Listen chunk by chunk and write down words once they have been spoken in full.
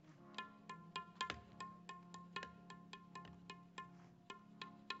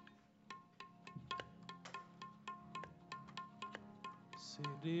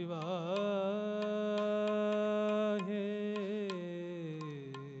ਸ੍ਰੀ ਵਾਹੇ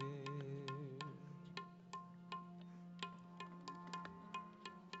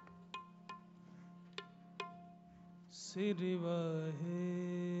ਸ੍ਰੀ ਵਾਹਿਗੁਰੂ।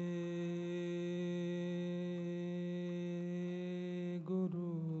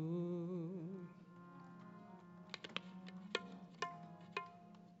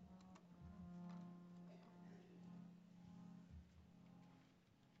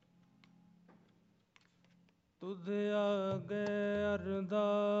 ਤੁਧ ਆਗੇ ਅਰਦਾਸ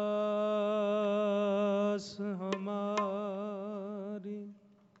ਹਮਾਰੀ,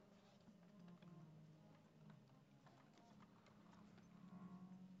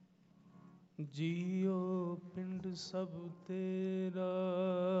 ਜੀਓ ਪਿੰਡ ਸਭ ਤੇਰਾ,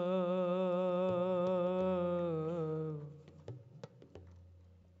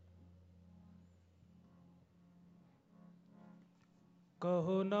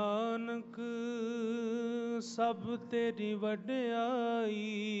 ਕਹੋ ਨਾਨਕ ਸਭ ਤੇਰੀ ਵਡਿਆਈ,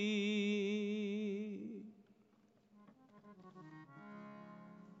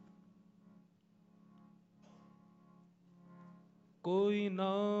 ਕੋਈ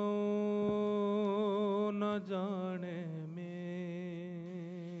ਨਾਉ ਨ ਜਾਣੇ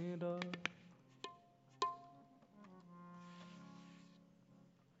ਮੇਰਾ।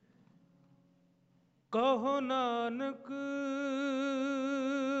 ਕਹੋ ਨਾਨਕ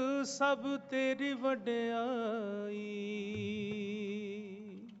ਸਭ ਤੇਰੀ ਵਡਿਆਈ,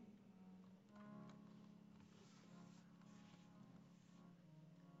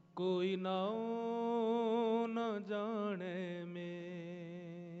 ਕੋਈ ਨਾਉ ਨ ਜਾਣੇ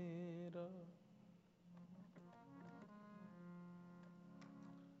ਮੇਰਾ।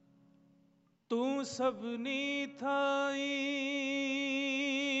 ਤੂੰ ਸਭਨੀ ਥਾਈ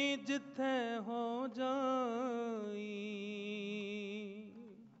ਜਿੱਥੇ ਹੋ ਜਾਈ,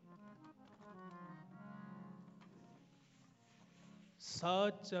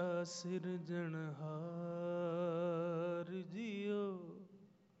 ਸਾਚਾ ਸਿਰਜਣਹਾਰ ਜੀਓ।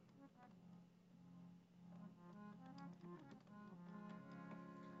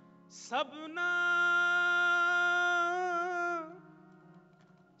 ਸਭਨਾ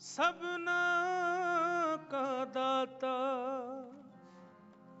ਕਾ ਦਾਤਾ,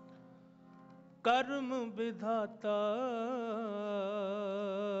 ਕਰਮ ਵਿਧਾਤਾ,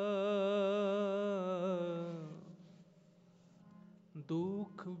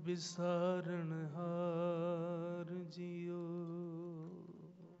 ਦੁਖ ਵਿਸਾਰਣਹਾਰ ਜੀਓ।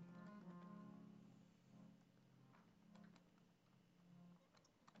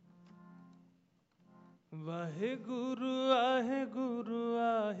 ਵਾਹਿਗੁਰੂ ਵਾਹਿਗੁਰੂ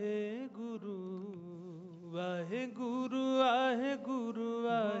ਵਾਹਿਗੁਰੂ, ਵਾਹਿਗੁਰੂ ਵਾਹਿਗੁਰੂ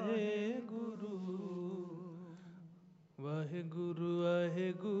ਵਾਹਿਗੁਰੂ, ਵਾਹਿਗੁਰੂ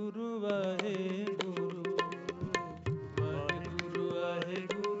ਵਾਹਿਗੁਰੂ ਵਾਹਿਗੁਰੂ, ਵਾਹਿਗੁਰੂ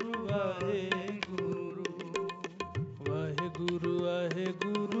ਵਾਹਿਗੁਰੂ ਵਾਹਿਗੁਰੂ, ਵਾਹਿਗੁਰੂ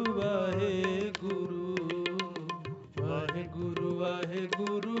ਵਾਹਿਗੁਰੂ ਵਾਹਿਗੁਰੂ, ਵਾਹਿਗੁਰੂ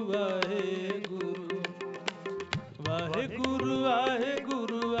ਵਾਹਿਗੁਰੂ ਵਾਹਿਗੁਰੂ, ਵਾਹਿਗੁਰੂ ਵਾਹਿਗੁਰੂ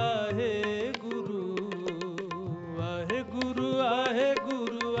ਵਾਹਿਗੁਰੂ,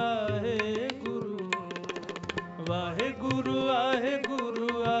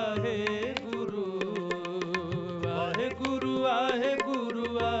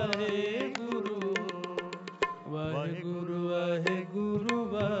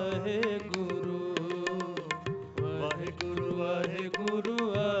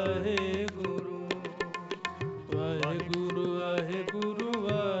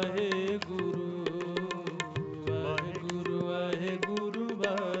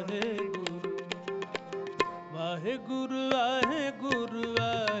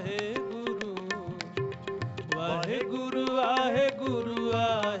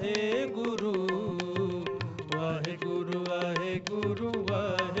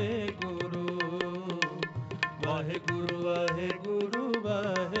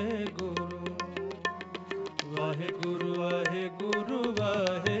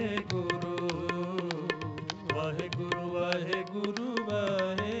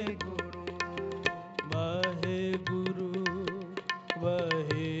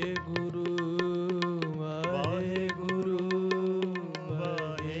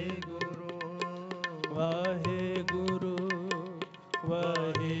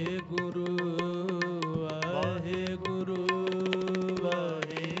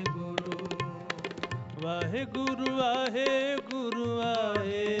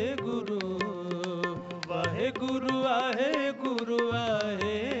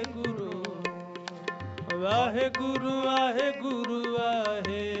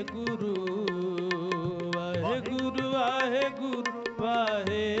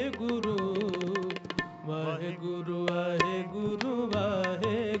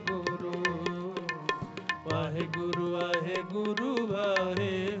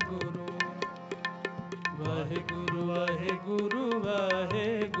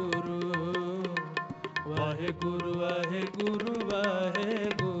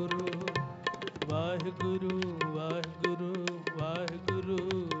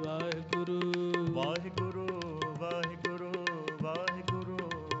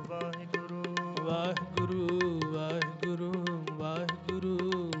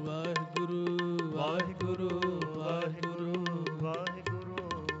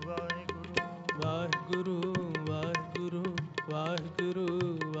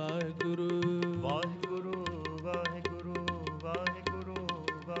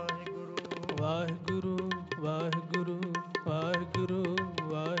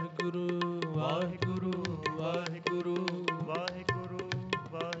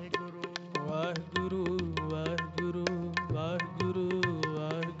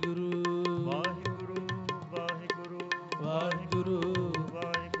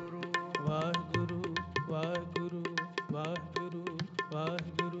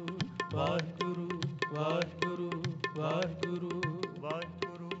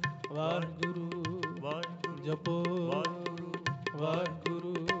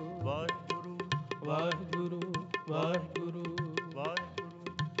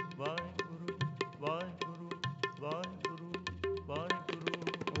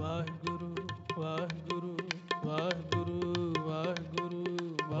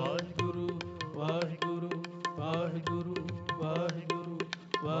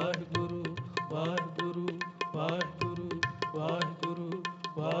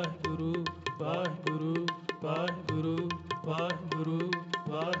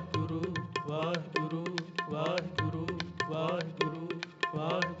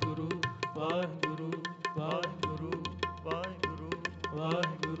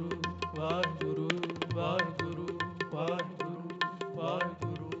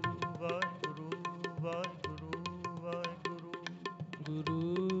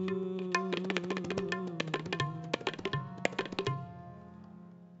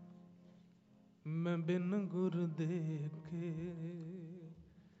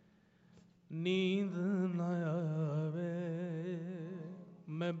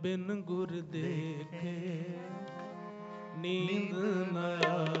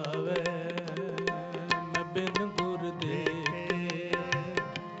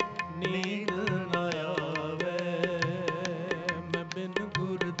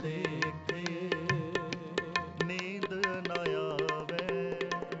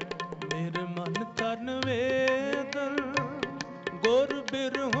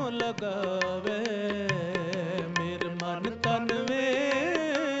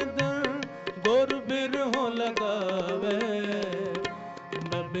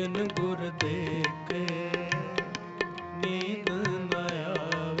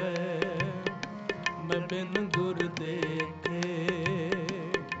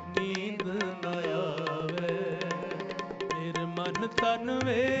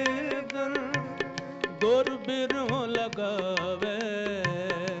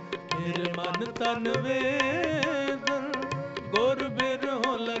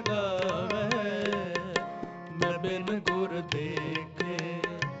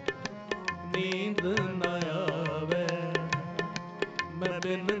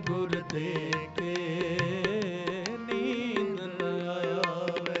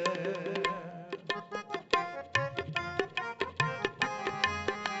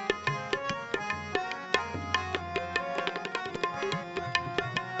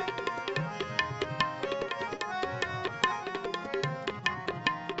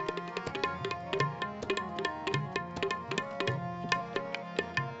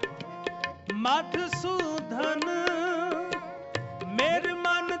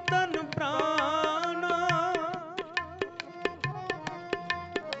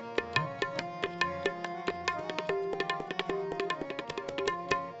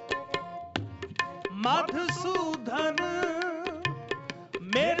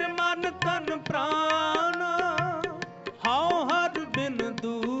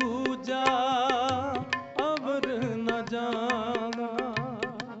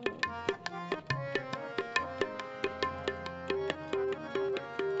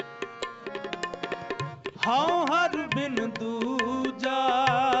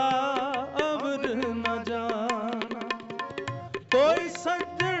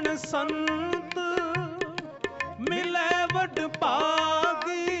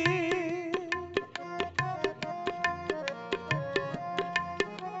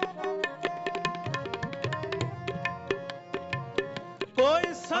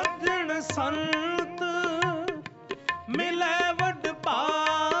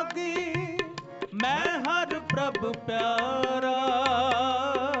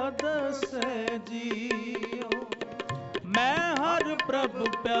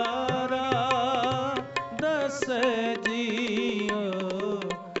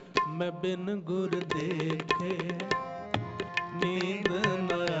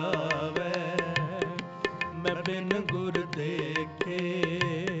 बिन गुर देखे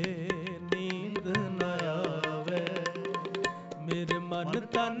नींद न आवे। मेरे मन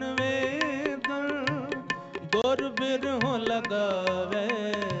तन वेदन गुर बिरहों लगावे।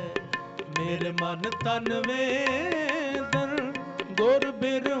 मेरे मन तन वेदन गुर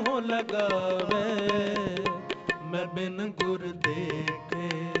बिरहों लगावे। मैं बिन गुर देखे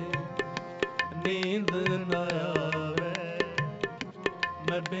नींद न आवे।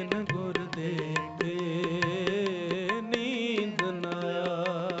 मैं बिन गुर देखे नींद न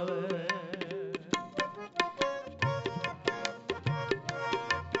आवे।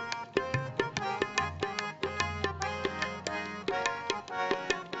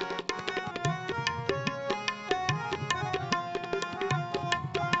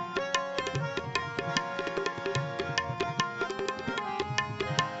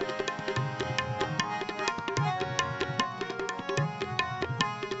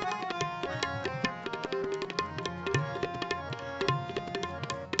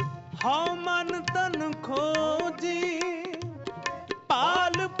 हाँ मन तन खोजी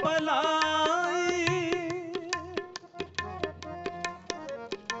पाल पलाई।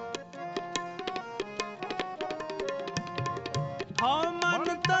 हाँ मन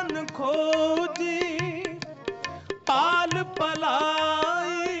तन खोजी पाल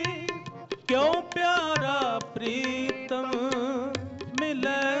पलाई। क्यों प्यारा प्रीतम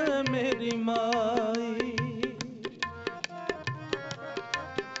मिले मेरी माई।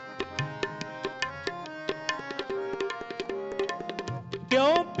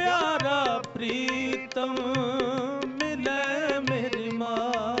 क्यों प्यारा प्रीतम मिले मेरी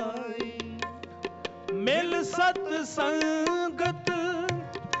माई। मिल सत संगत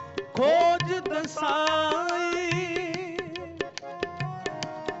खोज दसाई।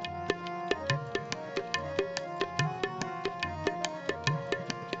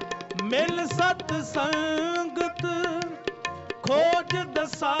 मिल सत संगत खोज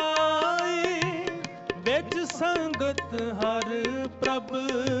दसाई। बिच संगत हर प्रभ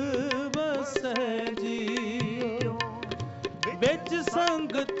बसै जियो। बिच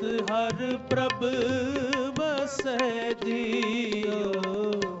संगत हर प्रभ बसै जियो।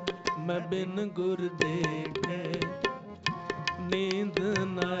 मैं बिन गुर देखे नींद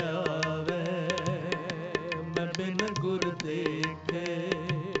न आवे। मैं बिन गुर देखे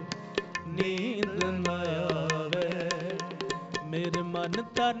नींद न आवे। मेरे मन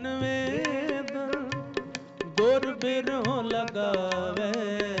तन वेदन गुर बिरहों लगावे।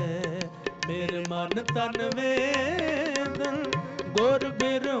 मेरे मन तन वेदन गुर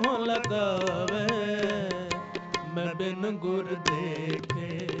बिरहों लगावे। मैं बिन गुर देखे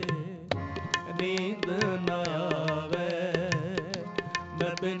नींद न आवे।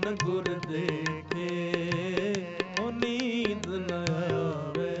 मैं बिन गुर देखे ओ नींद न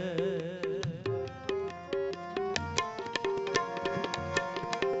आवे।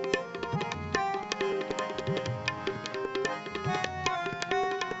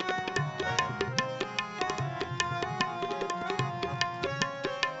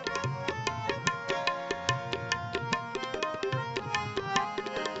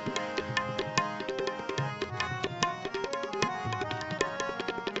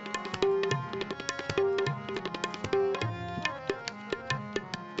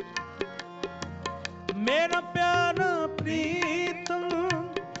 मेरा प्यारा प्रीतम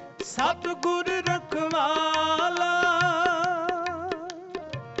सतगुर रखवाला।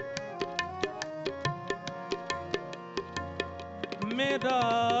 मेरा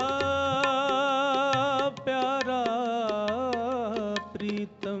प्यारा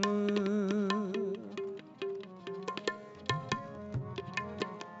प्रीतम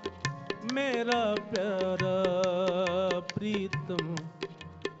मेरा प्यारा प्रीतम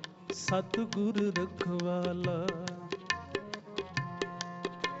सतगुर रखवाला।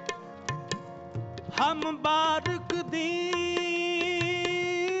 हम बारक दीन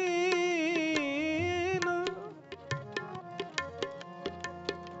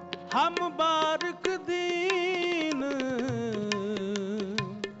हम बारक दीन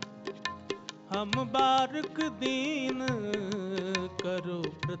हम बारक दीन करो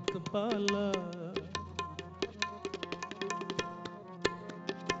प्रतिपाला।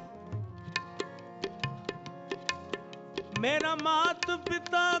 मेरा मात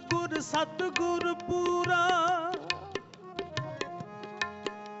पिता गुर सतगुर पूरा।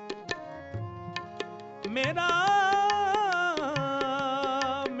 मेरा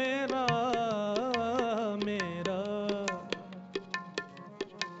मेरा मेरा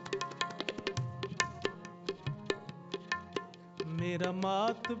मेरा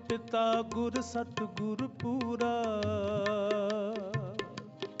मात पिता गुर सतगुर पूरा।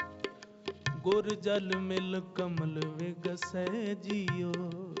 गुर जल मिल कमल विगसै जियो।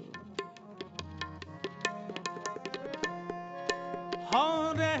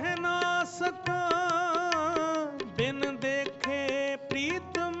 हाँ रह ना सका बिन देखे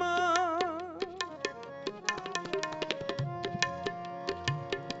प्रीतमा,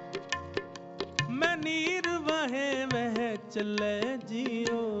 मैं नीर वहे वह चले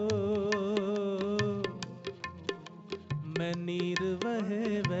जियो। मैं नीर वहे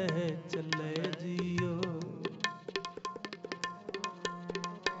वह चले जियो।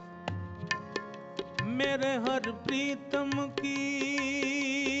 मेरे हर प्रीतम की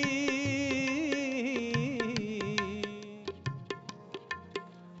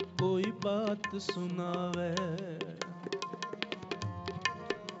कोई बात सुनावे,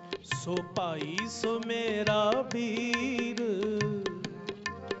 सो भाई सो मेरा वीर,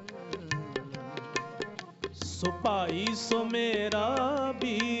 सो भाई सो मेरा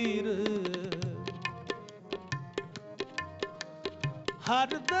वीर।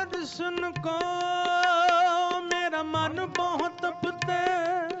 हर दर्शन को मेरा मन बहुत तपते,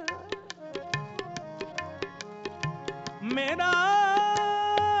 मेरा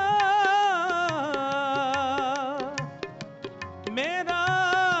मेरा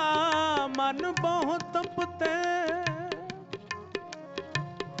मन बहुत तपते।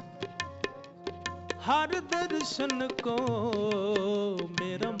 हर दर्शन को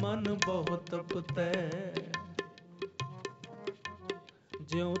मेरा मन बहुत तपते।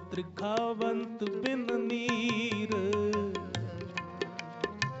 ज्यों त्रिखावंत बिन नीर,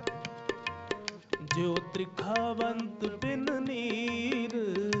 ज्यों त्रिखावंत बिन नीर।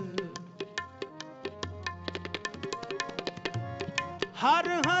 हर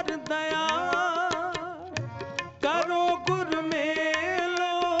हर दया करो गुर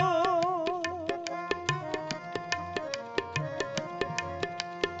मेलो,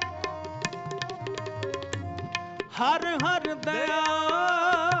 हर हर दया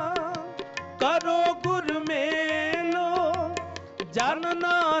करो गुर मेलो। जन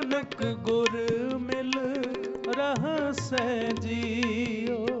नानक गुर मिल रहसै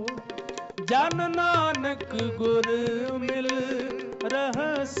जियो। जन नानक गुर मिल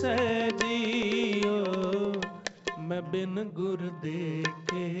रहसै जियो। मैं बिन गुर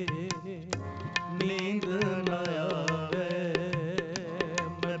देखे नींद न आवे।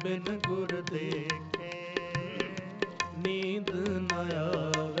 मैं बिन गुर देखे नींद न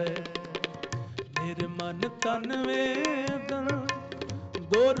आवे। मेरे मन तन वेदन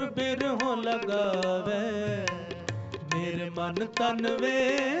गुर बिरहों लगावे। मेरे मन तन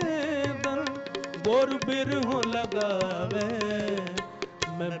वेदन गुर बिरहों लगावे।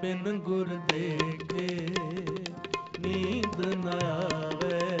 मैं बिन गुर देखे नींद न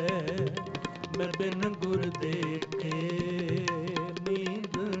आवे। मैं बिन गुर देखे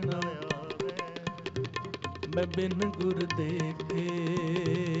नींद न आवे। मैं बिन गुर देखे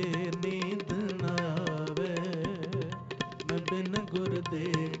नींद न आवे। मैं बिन गुर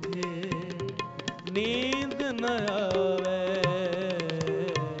देखे नींद न आवे।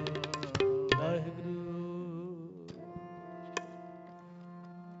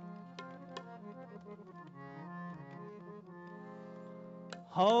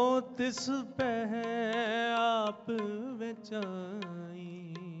 हौ तिस पह आप विचाई।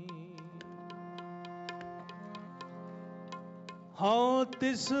 हौ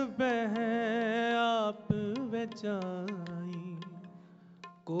तिस पह आप विचाई।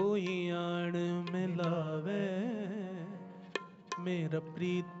 कोई आण मिलावे मेरा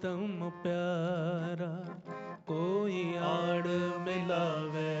प्रीतम प्यारा। कोई आण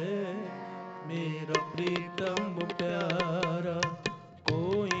मिलावे मेरा प्रीतम प्यारा।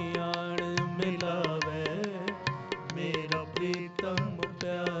 कोई आण मिलावे मेरा प्रीतम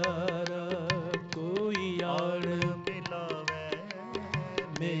प्यारा। कोई आण मिलावे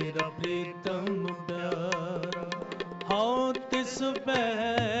मेरा प्रीतम प्यारा। हौ तिस पह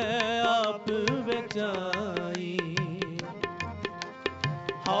आप विचाई।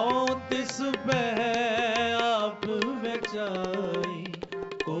 हौ तिस पह आप विचाई।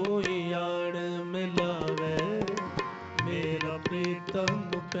 कोई आण मिलावे मेरा प्रीतम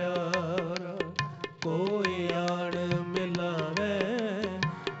प्यारा। कोई आण मिलावे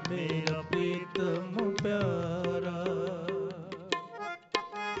मेरा प्रीतम प्यारा।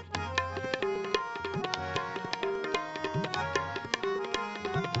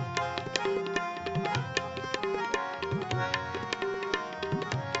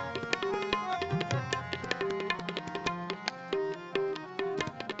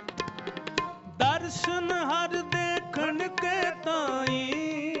 दर्शन हर देखन के ताई।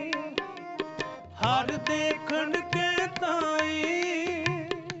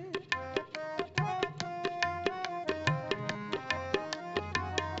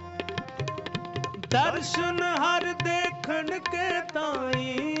 दर्शन हर देखण के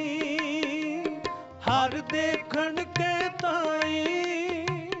ताई, हर देखण के ताई।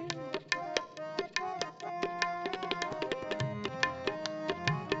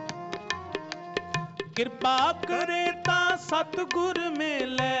 कृपा करे ता सतगुर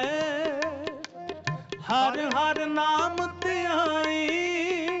मिले, हर हर नाम ध्याई।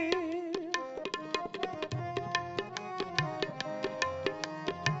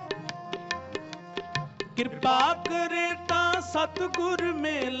 कृपा करे ता सतगुर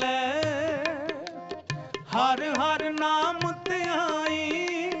मिले, हर हर नाम ध्याई।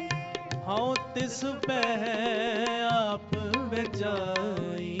 हऊँ तिस बह आप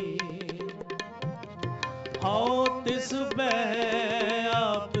बेजाई, हऊँ तिस बह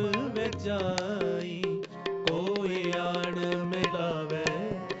आप बेजाई। कोई आड़ मिलावे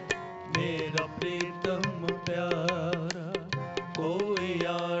मेरा प्रीतम प्यारा, कोई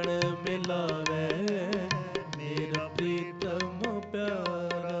आड़ मिलावे मेरा प्रीतम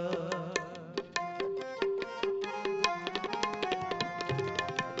प्यारा।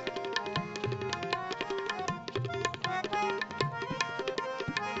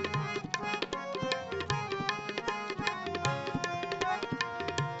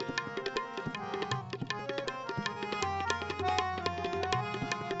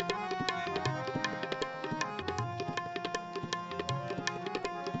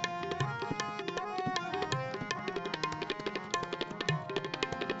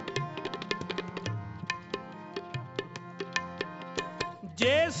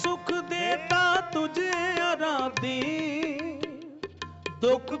 जे सुख देता तुझे आराधी,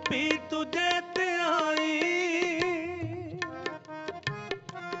 दुख भी तुझे त्याई।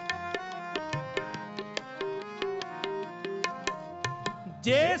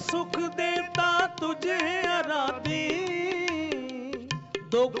 जे सुख देता तुझे आराधी,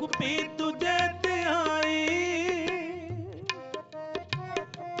 दुख भी तुझे त्याई।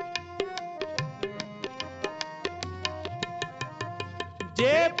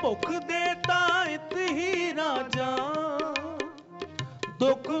 जे भुख देता इत ही राजा,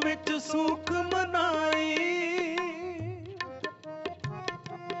 दुख विच सुख मनाई।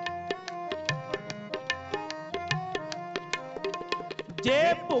 जे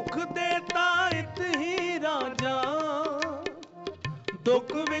भुख देता इत ही राजा,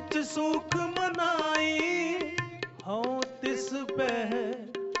 दुख विच सुख मनाई। हऊँ तिस बह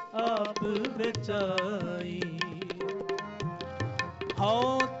आप बेचाई,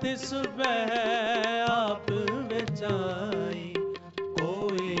 हऊँ तिस बह आप बेचाई।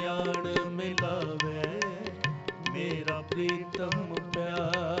 कोई आड़ मिलावे मेरा प्रीतम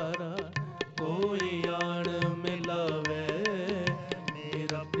प्यारा, कोई आड़ मिलावे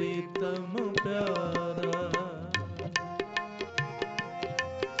मेरा प्रीतम प्यारा।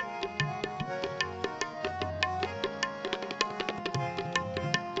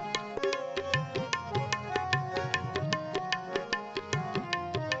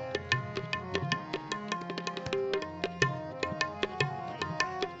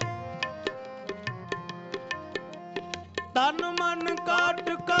 तन मन काट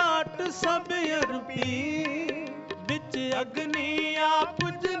काट सब अरपी, बिच अग्नि आप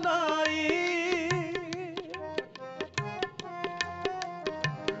जलाई।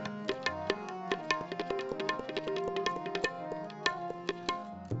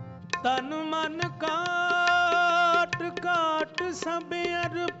 तन मन काट काट सब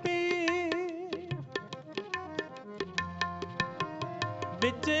अरपी,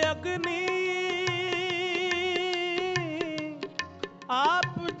 बिच अग्नि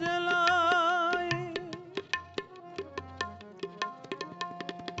आप जलाए।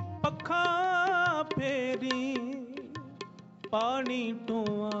 पखा फेरी पानी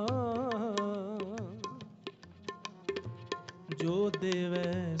टुआ, जो देवे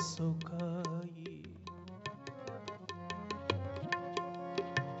सुखाई।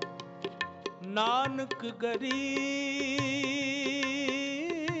 नानक गरीब,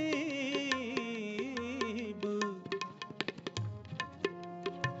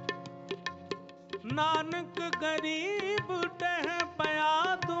 नानक गरीब टह पया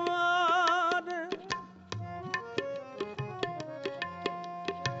द्वार।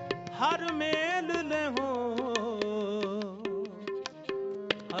 हर मेल लहो,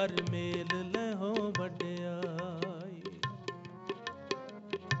 हर मेल लहो वड्याई।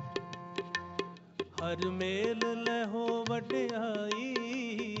 हर मेल लहो वड्याई।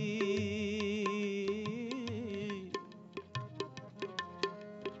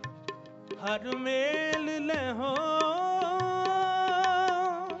 हर मेल लहो,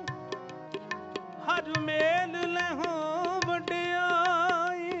 हर मेल लहो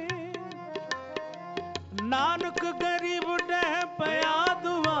वड्याई।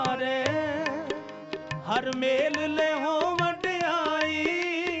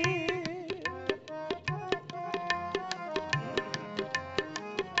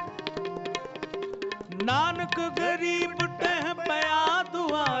 नानक गरीब टह पया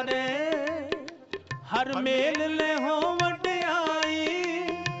दुआरे, हर मेल ले हो वड्याई,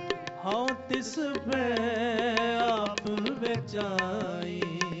 हाँ तिस पे आप बेचाई,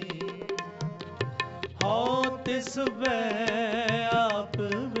 हाँ तिस पे आप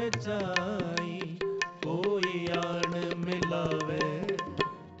बेचाई। कोई आन मिलावे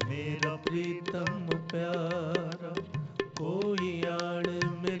मेरा प्रीतम प्यारा, कोई आन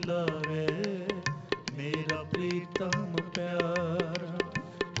मिलावे मेरा प्रीतम प्यारा,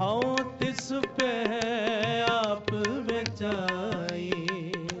 हाँ तिस पे आप बेचाई,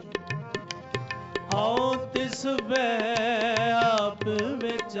 हाँ तिस पे आप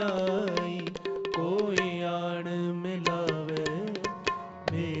बेचाई। कोई आन मिलावे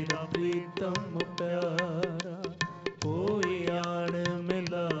मेरा प्रीतम प्यारा, कोई आन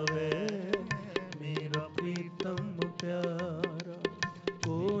मिलावे मेरा प्रीतम प्यारा,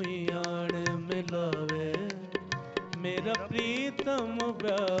 कोई आन मिलावे मेरा प्रीतम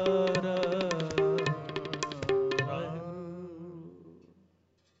प्यारा।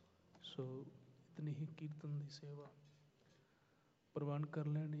 सो इतनी ही कीर्तन की सेवा प्रवान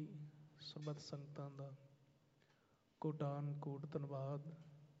कर लेनी। ਸਰਬੱਤ ਸੰਗਤਾਂ ਦਾ ਕੋਟਾਨ ਕੋਟ ਧੰਨਵਾਦ।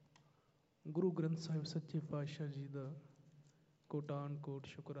 ਗੁਰੂ ਗ੍ਰੰਥ ਸਾਹਿਬ ਸੱਚੇ ਪਾਤਸ਼ਾਹ ਜੀ ਦਾ ਕੋਟਾਨ ਕੋਟ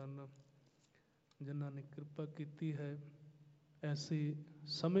ਸ਼ੁਕਰਾਨਾ, ਜਿਨ੍ਹਾਂ ਨੇ ਕਿਰਪਾ ਕੀਤੀ ਹੈ, ਐਸੇ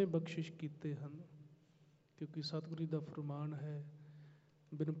ਸਮੇਂ ਬਖਸ਼ਿਸ਼ ਕੀਤੇ ਹਨ, ਕਿਉਂਕਿ ਸਤਿਗੁਰੂ ਦਾ ਫਰਮਾਨ ਹੈ,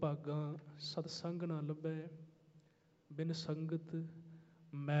 ਬਿਨ ਭਾਗਾਂ ਸਤਸੰਗ ਨਾ ਲੱਭੈ, ਬਿਨ ਸੰਗਤ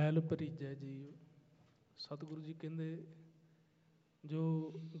ਮੈਲ ਭਰੀਜੈ ਜੀਉ। ਸਤਿਗੁਰੂ ਜੀ ਕਹਿੰਦੇ, ਜੋ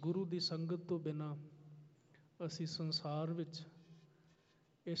ਗੁਰੂ ਦੀ ਸੰਗਤ ਤੋਂ ਬਿਨਾਂ ਅਸੀਂ ਸੰਸਾਰ ਵਿੱਚ,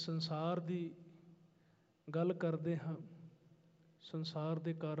 ਇਹ ਸੰਸਾਰ ਦੀ ਗੱਲ ਕਰਦੇ ਹਾਂ, ਸੰਸਾਰ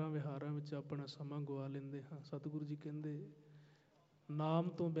ਦੇ ਕਾਰਾਂ ਵਿਹਾਰਾਂ ਵਿੱਚ ਆਪਣਾ ਸਮਾਂ ਗਵਾ ਲੈਂਦੇ ਹਾਂ। ਸਤਿਗੁਰੂ ਜੀ ਕਹਿੰਦੇ, ਨਾਮ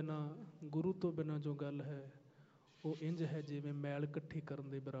ਤੋਂ ਬਿਨਾਂ, ਗੁਰੂ ਤੋਂ ਬਿਨਾਂ ਜੋ ਗੱਲ ਹੈ, ਉਹ ਇੰਝ ਹੈ ਜਿਵੇਂ ਮੈਲ ਇਕੱਠੀ ਕਰਨ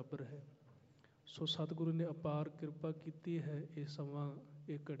ਦੇ ਬਰਾਬਰ ਹੈ। ਸੋ ਸਤਿਗੁਰੂ ਨੇ ਅਪਾਰ ਕਿਰਪਾ ਕੀਤੀ ਹੈ, ਇਹ ਸਮਾਂ,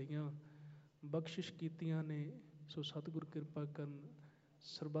 ਇਹ ਘੜੀਆਂ ਬਖਸ਼ਿਸ਼ ਕੀਤੀਆਂ ਨੇ। ਸੋ ਸਤਿਗੁਰ ਕਿਰਪਾ ਕਰਨ,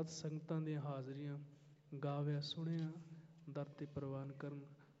 ਸਰਬੱਤ ਸੰਗਤਾਂ ਦੀਆਂ ਹਾਜ਼ਰੀਆਂ ਗਾਵਿਆ ਸੁਣਿਆ ਦਰ 'ਤੇ ਪ੍ਰਵਾਨ ਕਰਨ।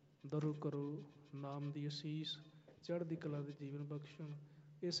 ਦਰੋ ਕਰੋ ਨਾਮ ਦੀ ਅਸੀਸ, ਚੜ੍ਹਦੀ ਕਲਾ ਦੇ ਜੀਵਨ ਬਖਸ਼ਣ।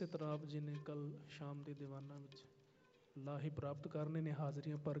 ਇਸੇ ਤਰ੍ਹਾਂ ਆਪ ਜੀ ਨੇ ਕੱਲ੍ਹ ਸ਼ਾਮ ਦੇ ਦੀਵਾਨਾਂ ਵਿੱਚ ਲਾਹੇ ਪ੍ਰਾਪਤ ਕਰਨੇ ਨੇ।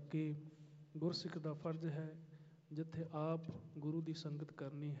 ਹਾਜ਼ਰੀਆਂ ਭਰ ਕੇ ਗੁਰਸਿੱਖ ਦਾ ਫਰਜ਼ ਹੈ, ਜਿੱਥੇ ਆਪ ਗੁਰੂ ਦੀ ਸੰਗਤ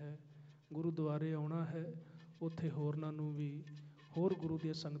ਕਰਨੀ ਹੈ, ਗੁਰਦੁਆਰੇ ਆਉਣਾ ਹੈ, ਉੱਥੇ ਹੋਰਨਾਂ ਨੂੰ ਵੀ, ਹੋਰ ਗੁਰੂ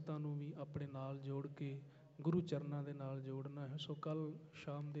ਦੀਆਂ ਸੰਗਤਾਂ ਨੂੰ ਵੀ ਆਪਣੇ ਨਾਲ ਜੋੜ ਕੇ ਗੁਰੂ ਚਰਨਾਂ ਦੇ ਨਾਲ ਜੋੜਨਾ ਹੈ। ਸੋ ਕੱਲ੍ਹ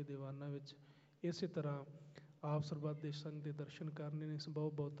ਸ਼ਾਮ ਦੇ ਦੀਵਾਨਾਂ ਵਿੱਚ ਇਸੇ ਤਰ੍ਹਾਂ ਆਪ ਸਰਬੱਤ ਦੇ ਸੰਗ ਦੇ ਦਰਸ਼ਨ ਕਰਨੇ ਨੇ।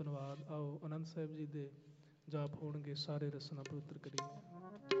 ਬਹੁਤ ਬਹੁਤ ਧੰਨਵਾਦ। ਆਓ ਆਨੰਦ ਸਾਹਿਬ ਜੀ ਦੇ ਜਾਪ ਹੋਣਗੇ, ਸਾਰੇ ਰਸਨਾ ਪਵਿੱਤਰ ਕਰੀਏ।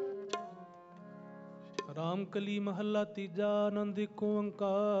 ਰਾਮ ਕਲੀ ਮਹੱਲਾ ਤੀਜਾ, ਆਨੰਦ ਏਕ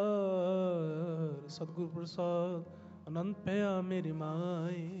ਓੰਕਾਰ। ਸਤਿਗੁਰ ਪ੍ਰਸਾਦ ਆਨੰਦ ਪਿਆ ਮੇਰੀ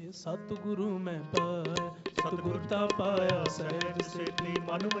ਮਾਏ, ਸਤਿਗੁਰੂ ਮੈਂ ਪਾਇਆ, ਸਤਿਗੁਰ ਤਾ ਪਾਇਆ ਸਹਿਜ ਸੇਤੀ,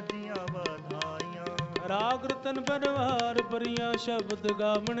 ਮਨ ਵਜੀਆਂ ਵਧਾਈਆਂ। ਰਾਗ ਰਤਨ ਪਰਵਾਰ ਭਰੀਆਂ, ਸ਼ਬਦ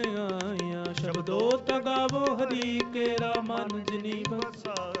ਗਾਵਣ ਆਈਆਂ, ਸ਼ਬਦੋ ਤਾ ਗਾਵੋ ਹਰੀ ਕੇਰਾ, ਮਨ ਜਿਨੀ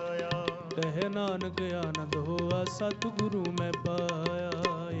ਵਸਾਇਆ। ਕਹਿ ਨਾਨਕ ਆਨੰਦ ਹੋਆ, ਸਤਿਗੁਰੂ ਮੈਂ ਪਾਇਆ।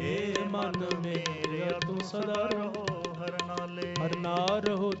 ਏ ਮਨ ਮੇਰਿਆ ਤੂੰ ਸਦਾ ਰਹੋ ਹਰ ਨਾਲੇ, ਹਰ ਨਾਲ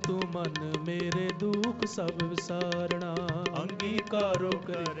ਰਹੋ ਤੂੰ ਮਨ ਮੇਰੇ, ਦੁੱਖ ਸਭ ਵਿਸਾਰਣਾ। ਅੰਗੀਕਾਰੋ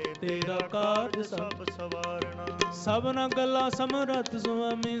ਕਰੇ ਤੇਰਾ ਕਾਰਜ ਸਭ ਸਵਾਰਣਾ। ਸਭਨਾ ਗੱਲਾਂ ਸਮਰੱਥ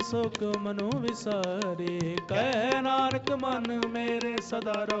ਸੁਆਮੀ, ਸੋ ਕਿਉ ਮਨੋ ਵਿਸਾਰੇ। ਕਹਿ ਨਾਨਕ ਮਨ ਮੇਰੇ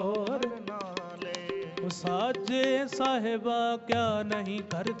ਸਦਾ ਰਹੋ ਹਰ ਨਾਲੇ। ਸਾਜੇ ਸਾਹਿਬਾ ਕਿਆ ਨਹੀਂ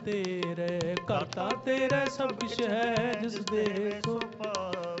ਕਰ ਤੇਰੇ, ਕਰਤਾ ਤੇਰੇ ਸਭ ਕੁਛ ਹੈ, ਜਿਸ ਦੇ ਸੋ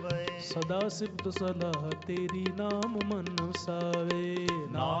ਪਾਵੇ। ਸਦਾ ਸਿਫਤ ਸਲਾਹ ਤੇਰੀ, ਨਾਮ ਮਨ ਵਸਾਵੇ।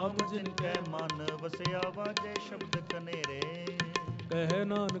 ਨਾਮ ਜਿਨ ਕੈ ਮਨ ਵਸਿਆ, ਵਾਜੇ ਸ਼ਬਦ ਕਨੇਰੇ। ਕਹਿ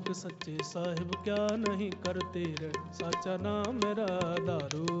ਨਾਨਕ ਸੱਚੇ ਸਾਹਿਬ ਕਿਆ ਨਹੀਂ ਕਰ ਤੇਰੇ, ਸਾਚਾ ਨਾਮ ਮੇਰਾ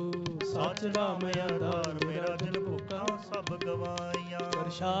ਆਧਾਰੂ। ਸੱਚ ਨਾਮ ਆਧਾਰ ਮੇਰਾ, ਜਿਨ ਭੁੱਖਾਂ ਸਭ ਗਵਾਈਆਂ।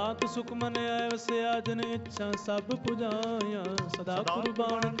 ਪ੍ਰਸ਼ਾਂਤ ਸੁਖ ਮਨ ਆਇ ਵਸਿਆ, ਜਿਨ ਇੱਛਾ ਸਭ ਪੁਜਾਈਆਂ। ਸਦਾ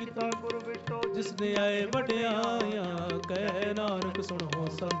ਕੁਰਬਾਨ ਕੀਤਾ ਗੁਰ ਵਿਟੋ, ਜਿਸ ਦੇ ਆਏ ਵਡਿਆਈਆਂ। ਕਹਿ ਨਾਨਕ ਸੁਣੋ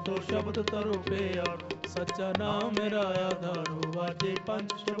ਸੰਤੋ ਸ਼ਬਦ ਤਰੋ ਪਿਆਰ, ਸੱਚਾ ਨਾਮ ਮੇਰਾ ਆਧਾਰੂ। ਵਾਜੇ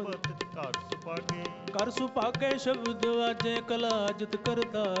ਪੰਜ ਸ਼ਬਦ ਘਰ ਸੁਭਾਗੇ, ਕਰ ਸੁਭਾਗੇ ਸ਼ਬਦ ਵਾਜੇ, ਕਲਾ ਜਿਤ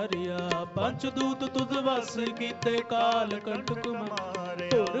ਕਰਤਾਰਿਆ। ਪੰਚ ਦੂਤ ਤੁਧ ਵਸ ਕੀਤੇ, ਕਾਲ ਕੰਟਕ ਮਾਰੇ।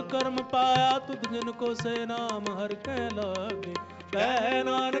 ਧੁਰ ਕਰਮ ਪਾਇਆ ਤੁਧ ਜਿਨ ਕੋ, ਸੇ ਨਾਮ ਹਰ ਕੈ ਲਾਗੇ। ਕਹਿ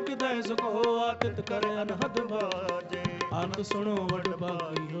ਨਾਨਕ ਦੈ ਸੁਖ ਹੋਆ, ਤਿਤ ਕਰ ਅਨਹਦ ਬਾਜੇ। ਅੰਤ ਸੁਣੋ ਵਡ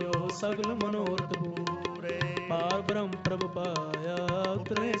ਭਾਗਿਓ, ਸਗਲ ਮਨੋਰਥ ਪੂਰੇ। ਪਾਰ ਬ੍ਰਹਮ ਪ੍ਰਭ ਪਾਇਆ,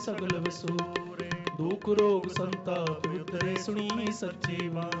 ਉਤਰੇ ਸਗਲ ਵਸੂਰੇ। ਦੁਖ ਰੋਗ ਸੰਤਾਪ ਉਤਰੇ, ਸੁਣੀ ਸੱਚੀ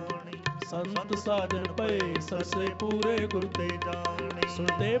ਬਾਣੀ। संत साजन पए सरसे पूरे गुर ते जाने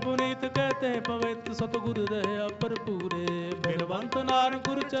सुनते पुनीत कहते पवित्र सतगुर रहे पर पूरे बिरवंत नार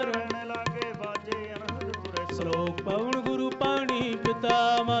गुर चरण चरण लागे बाजे अनहदपुर श्लोक पवन गुरु पाणी पिता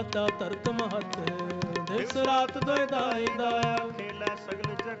माता तरत महत दिवस रात दोय दाई दाया खेला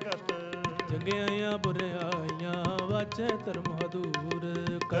सगल जगत जंगियां बुराइयां वाचे धर्म हदूर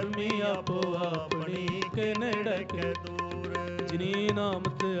करमी आपो अपनी के नेड़े के दूर जिनी नाम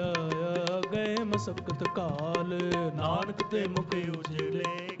ते आया गए मसकत काल नानक ते मुख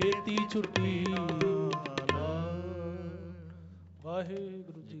उजले केती छुट्टी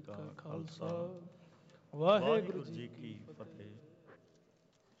वाहिगुरु जी का खालसा वाहिगुरु जी की फतेह।